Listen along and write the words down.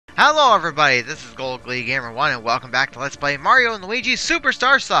Hello everybody, this is Gold Glee Gamer 1 and welcome back to Let's Play Mario and Luigi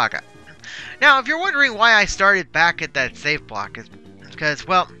Superstar Saga. Now, if you're wondering why I started back at that save block, it's because,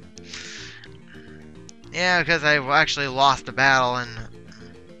 well, because I actually lost the battle and,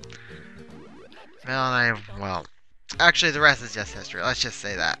 actually the rest is just history, let's just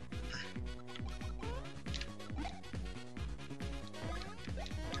say that.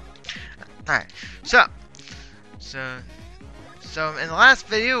 Alright, so in the last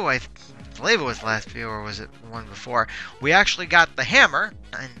video, I believe it was the last video, or was it the one before, we actually got the hammer,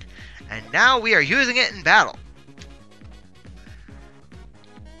 and now we are using it in battle.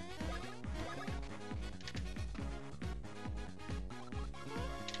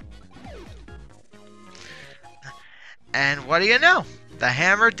 And what do you know? The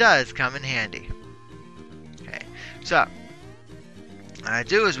hammer does come in handy. Okay, so what I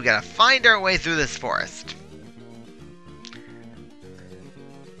do is we gotta find our way through this forest.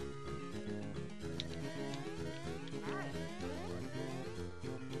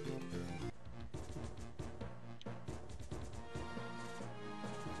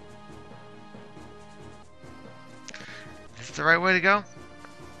 Is this the right way to go?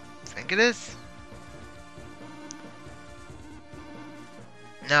 I think it is.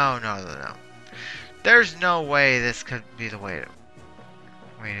 No. There's no way this could be the way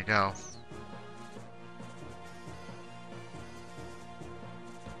to go.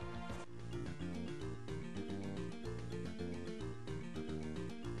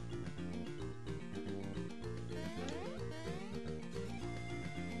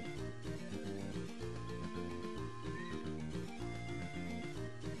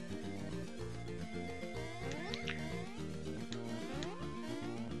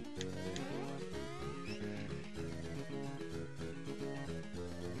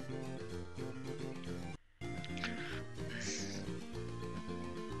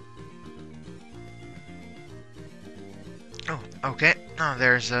 Oh, okay. Oh,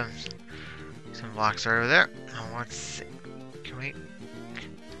 there's some blocks right over there. Oh, let's see. Can we?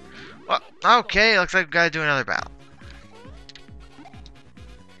 Well, okay. Looks like we've got to do another battle.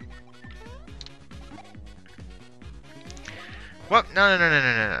 What? No.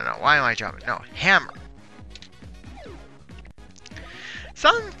 Why am I jumping? No, hammer.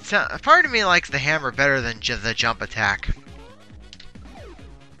 Part of me likes the hammer better than the jump attack.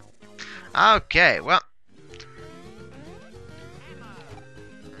 Okay, well.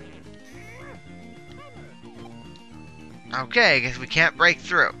 Okay, I guess we can't break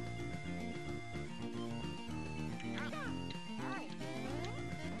through.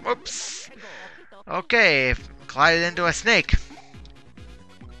 Whoops. Okay, collided into a snake.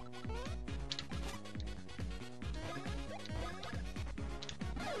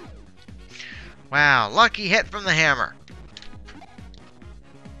 Wow, lucky hit from the hammer.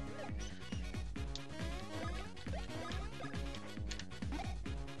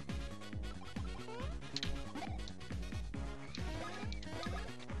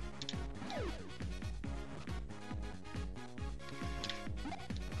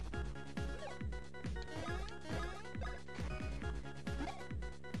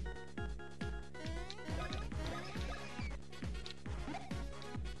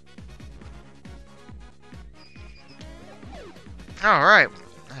 Alright,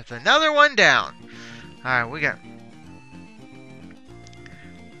 that's another one down. Alright, we got...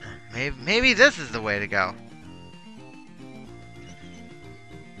 Maybe this is the way to go.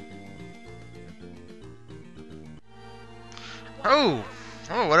 Oh,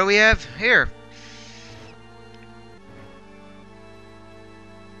 what do we have here?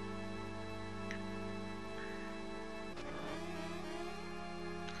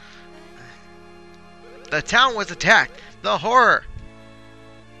 The town was attacked. The horror.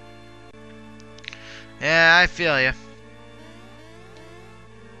 Yeah, I feel you.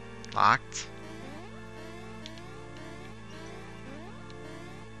 Locked.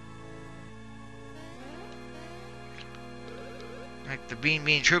 Like the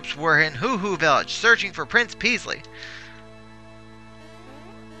Beanbean troops were in Hoo Hoo Village, searching for Prince Peasley.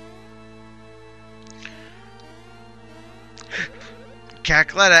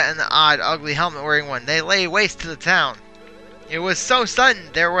 Cackletta and the odd, ugly helmet-wearing one, they lay waste to the town. It was so sudden,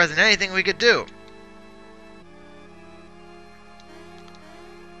 there wasn't anything we could do.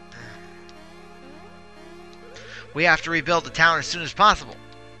 We have to rebuild the town as soon as possible.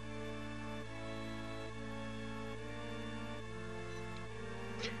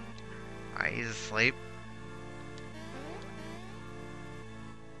 Alright, he's asleep.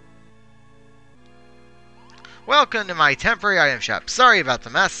 Welcome to my temporary item shop. Sorry about the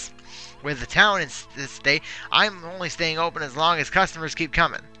mess. With the town in this state, I'm only staying open as long as customers keep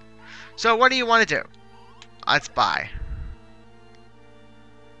coming. So what do you want to do? Let's buy.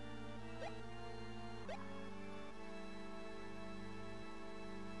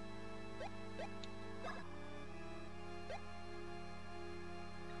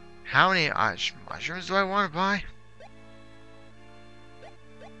 How many mushrooms do I want to buy?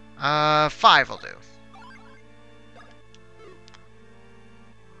 5 will do.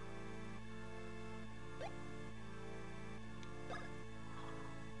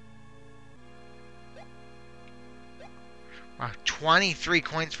 Wow, 23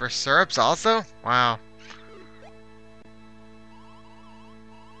 coins for syrups also? Wow.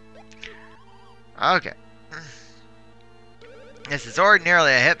 Okay. This is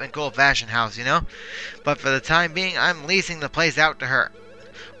ordinarily a hip and cool fashion house, you know? But for the time being, I'm leasing the place out to her.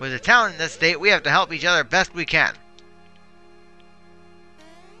 With the town in this state, we have to help each other best we can.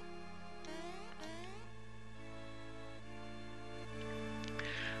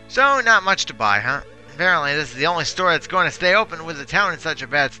 So, not much to buy, huh? Apparently, this is the only store that's going to stay open with the town in such a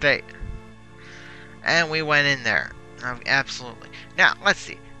bad state. And we went in there. Absolutely. Now, let's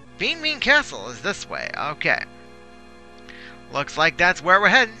see. Beanbean Castle is this way. Okay. Looks like that's where we're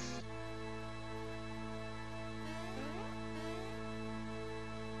heading.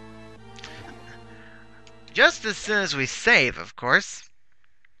 Just as soon as we save, of course.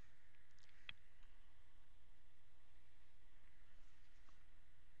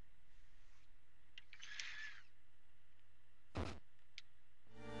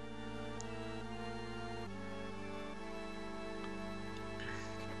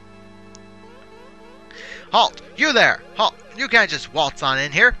 Halt! You there! Halt! You can't just waltz on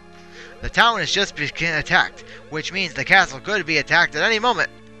in here. The town has just been attacked, which means the castle could be attacked at any moment.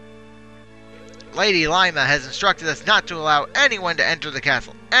 Lady Lima has instructed us not to allow anyone to enter the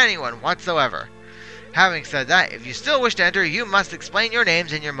castle. Anyone whatsoever. Having said that, if you still wish to enter, you must explain your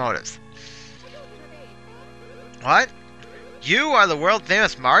names and your motives. What? You are the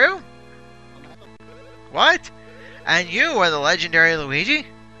world-famous Mario? What? And you are the legendary Luigi?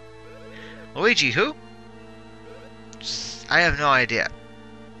 Luigi who? I have no idea.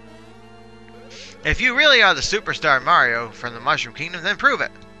 If you really are the superstar Mario from the Mushroom Kingdom, then prove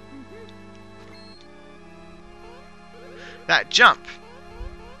it. That jump.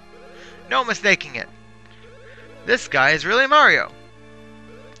 No mistaking it. This guy is really Mario.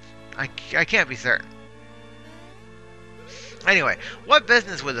 I can't be certain. Anyway, what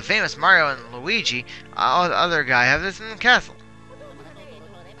business would the famous Mario and Luigi, other guy, have this in the castle?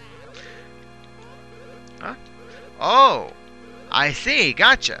 Huh? Oh, I see.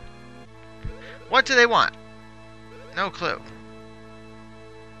 Gotcha. What do they want? No clue.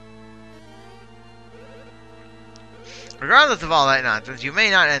 Regardless of all that nonsense, you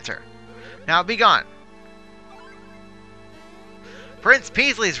may not enter. Now be gone. Prince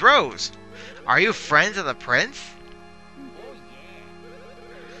Peasley's Rose. Are you friends of the prince?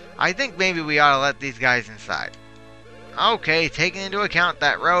 I think maybe we ought to let these guys inside. Okay, taking into account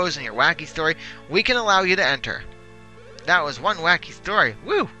that Rose and your wacky story, we can allow you to enter. That was one wacky story.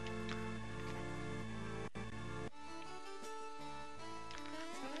 Woo!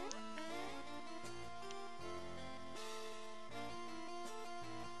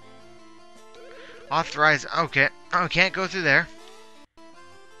 Authorize. Okay. Oh, can't go through there.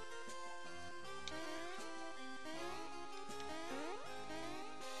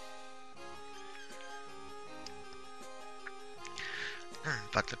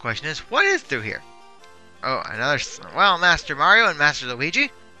 But the question is, what is through here? Oh, another... Well, Master Mario and Master Luigi?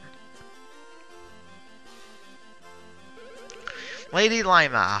 Lady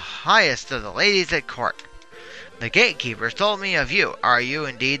Lima, highest of the ladies at court. The gatekeepers told me of you. Are you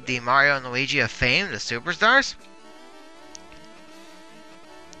indeed the Mario and Luigi of fame, the superstars?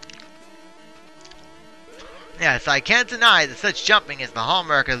 Yes, I can't deny that such jumping is the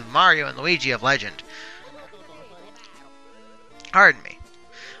hallmark of Mario and Luigi of legend. Pardon me.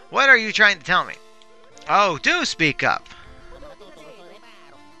 What are you trying to tell me? Oh, do speak up.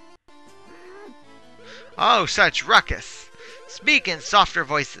 Oh, such ruckus. Speak in softer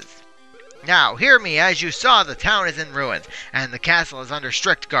voices. Now, hear me. As you saw, the town is in ruins, and the castle is under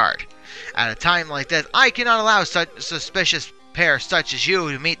strict guard. At a time like this, I cannot allow such suspicious pair such as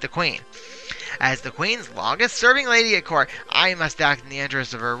you to meet the Queen. As the Queen's longest-serving lady at court, I must act in the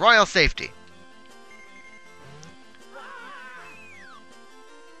interest of her royal safety.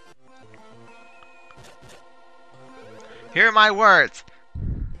 Hear my words.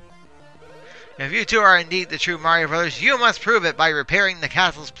 If you two are indeed the true Mario Brothers, you must prove it by repairing the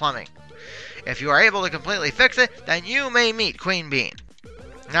castle's plumbing. If you are able to completely fix it, then you may meet Queen Bean.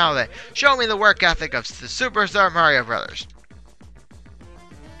 Now then, show me the work ethic of the superstar Mario Brothers.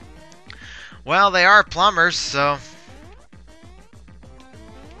 Well, they are plumbers, so...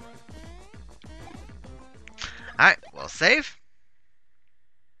 Alright, we'll save.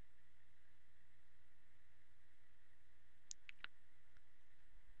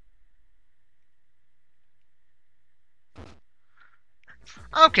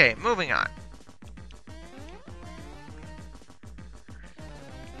 Okay, moving on.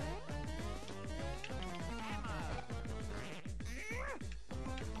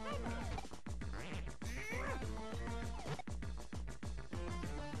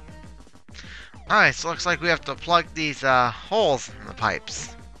 Alright, so looks like we have to plug these holes in the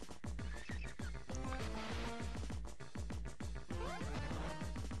pipes.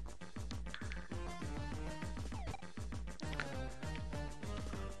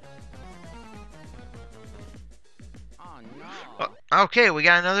 Oh no. Well, okay, we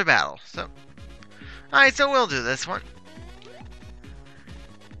got another battle. So, alright, so we'll do this one.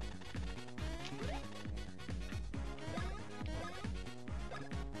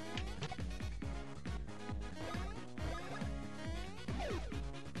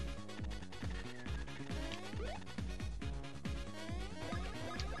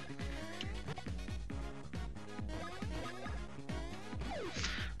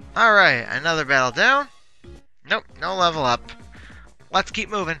 Alright, another battle down. Nope, no level up. Let's keep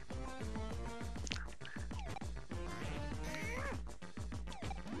moving.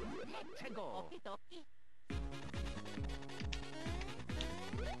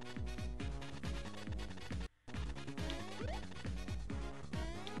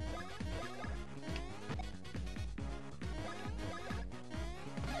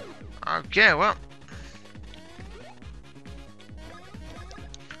 Okay, well.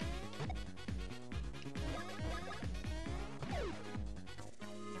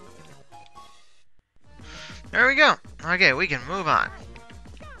 There we go. Okay, we can move on.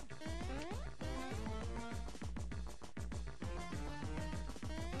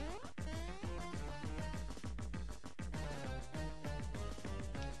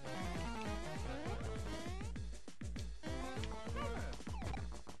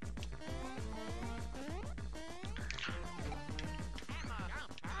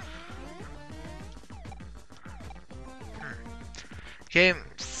 Okay,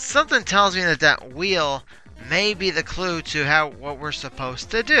 something tells me that that wheel may be the clue to what we're supposed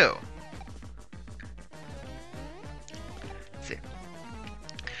to do. Let's see.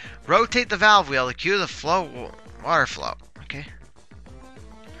 Rotate the valve wheel to cue the water flow. Okay.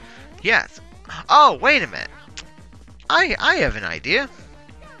 Yes. Oh, wait a minute. I have an idea.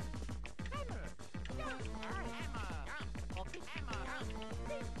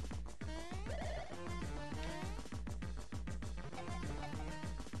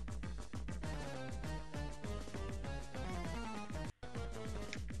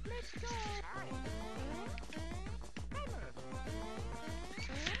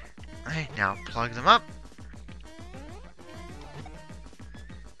 Alright, now plug them up.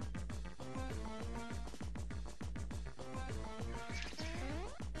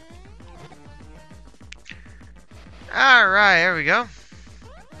 Alright, here we go.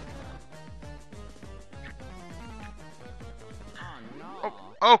 Oh no.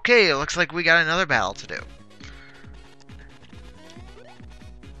 Oh, okay, it looks like we got another battle to do.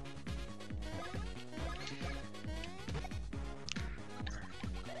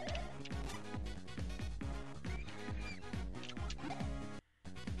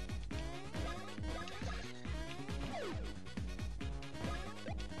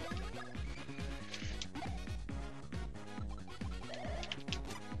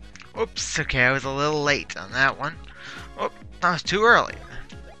 Oops, okay, I was a little late on that one. Oh, that was too early.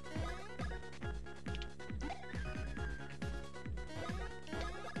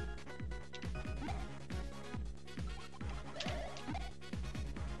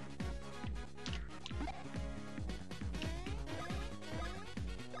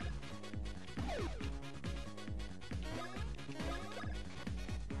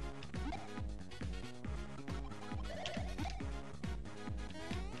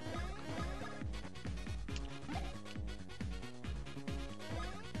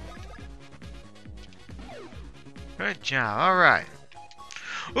 Good job, alright.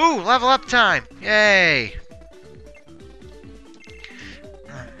 Ooh, level up time! Yay!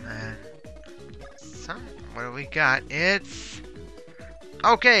 Oh, man. So, what do we got? It's...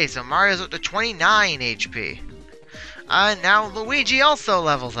 Okay, so Mario's up to 29 HP. Now Luigi also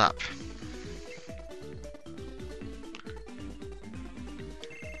levels up.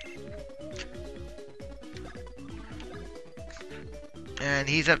 And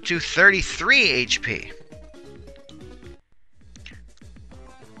he's up to 33 HP.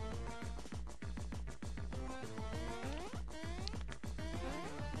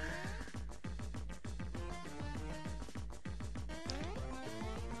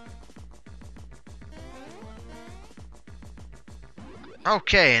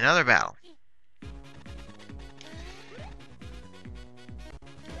 Okay, another battle.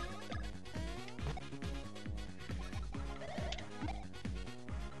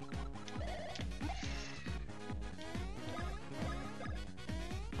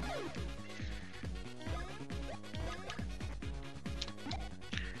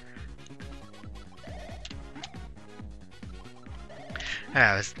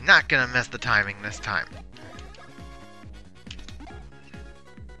 I was not gonna miss the timing this time.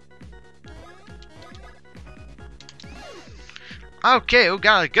 Okay, we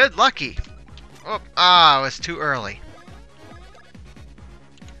got a good lucky. Oh, it was too early.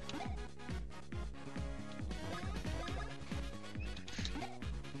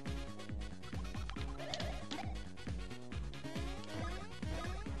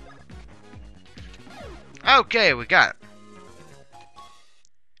 Okay, we got it.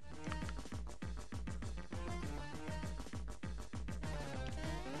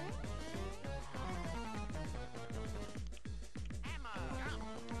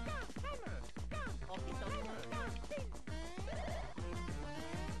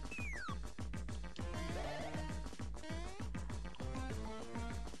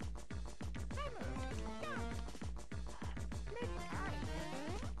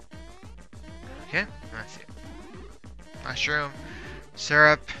 Okay, let's see. Mushroom,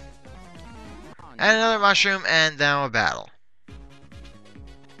 syrup, and another mushroom, and now a battle.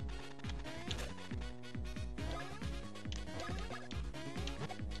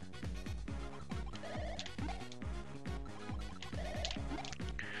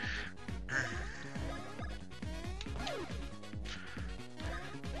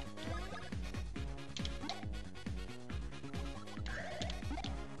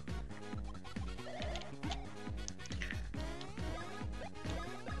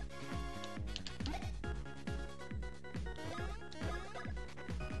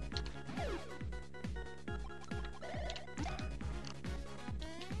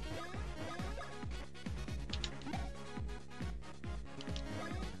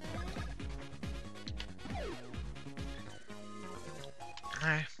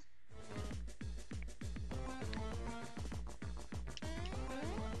 Alright.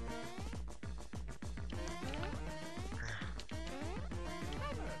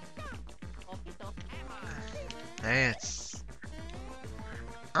 It's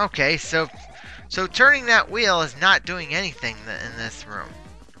okay. So turning that wheel is not doing anything in this room.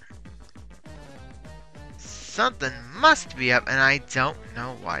 Something must be up, and I don't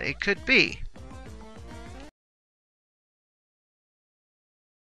know what it could be.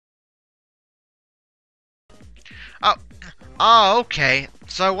 Oh, okay.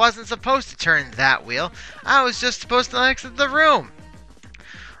 So I wasn't supposed to turn that wheel. I was just supposed to exit the room.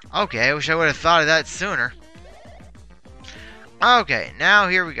 Okay, I wish I would have thought of that sooner. Okay, now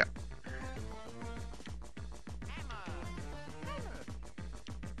here we go.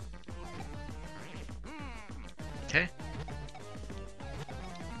 Okay.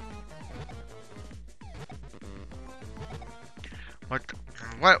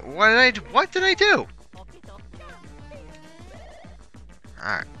 What did I do?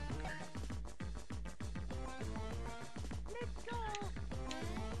 Alright.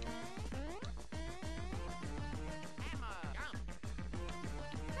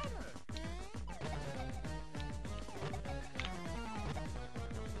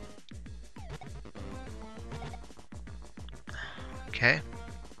 Okay.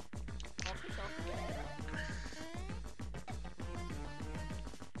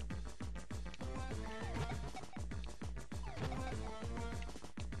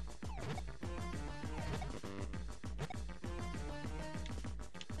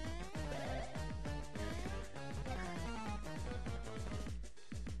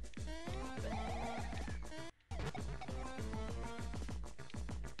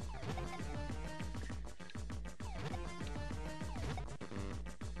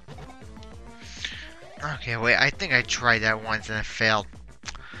 Okay, wait, I think I tried that once and it failed.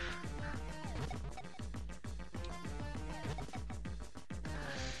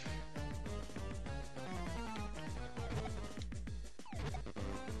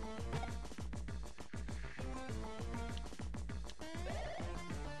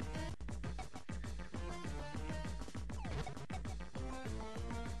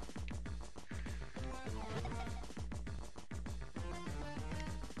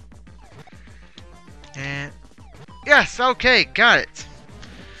 And yes, okay, got it.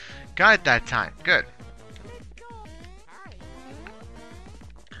 Got it that time. Good.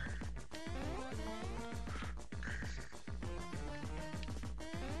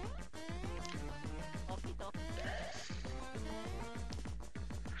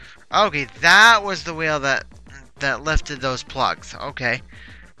 Okay, that was the wheel that lifted those plugs. Okay.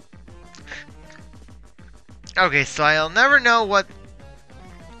 Okay, so I'll never know what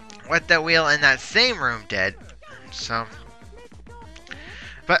that wheel in that same room did. So,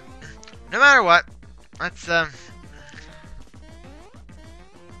 but no matter what, let's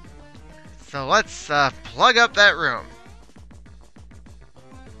plug up that room.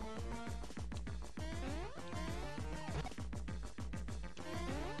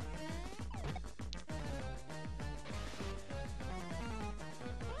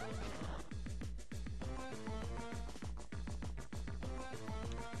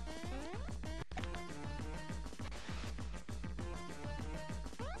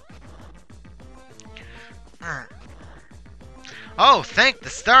 Oh, thank the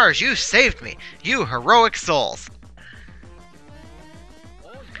stars, you saved me, you heroic souls.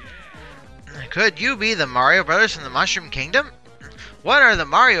 Could you be the Mario Brothers from the Mushroom Kingdom? What are the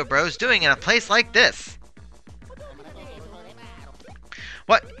Mario Bros doing in a place like this?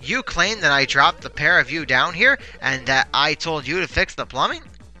 What, you claim that I dropped the pair of you down here and that I told you to fix the plumbing?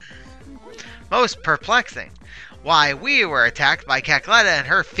 Most perplexing. Why, we were attacked by Cacletta and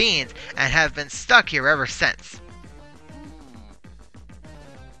her fiends and have been stuck here ever since.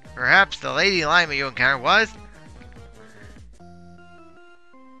 Perhaps the Lady Lima you encountered was?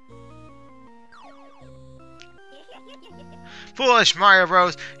 Foolish Mario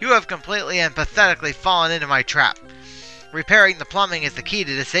Bros, you have completely and pathetically fallen into my trap. Repairing the plumbing is the key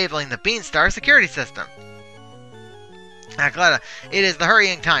to disabling the Beanstar security system. Cacletta, it is the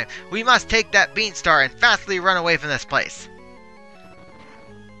hurrying time. We must take that Beanstar and fastly run away from this place.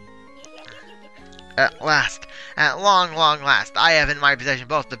 At last, at long, long last, I have in my possession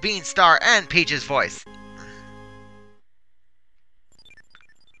both the Beanstar and Peach's voice.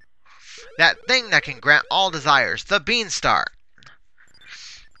 That thing that can grant all desires, the Beanstar.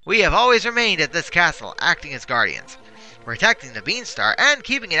 We have always remained at this castle, acting as guardians, protecting the Beanstar and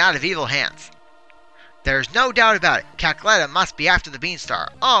keeping it out of evil hands. There's no doubt about it, Cacletta must be after the Beanstar.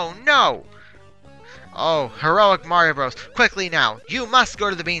 Oh no! Oh, heroic Mario Bros, quickly now, you must go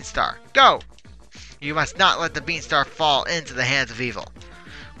to the Beanstar. Go! You must not let the Beanstar fall into the hands of evil.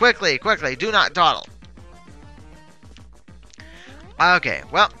 Quickly, quickly, do not dawdle. Okay,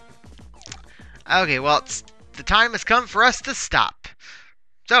 well, the time has come for us to stop.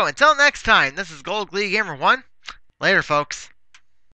 So, until next time, this is Gold Glee Gamer 1. Later, folks.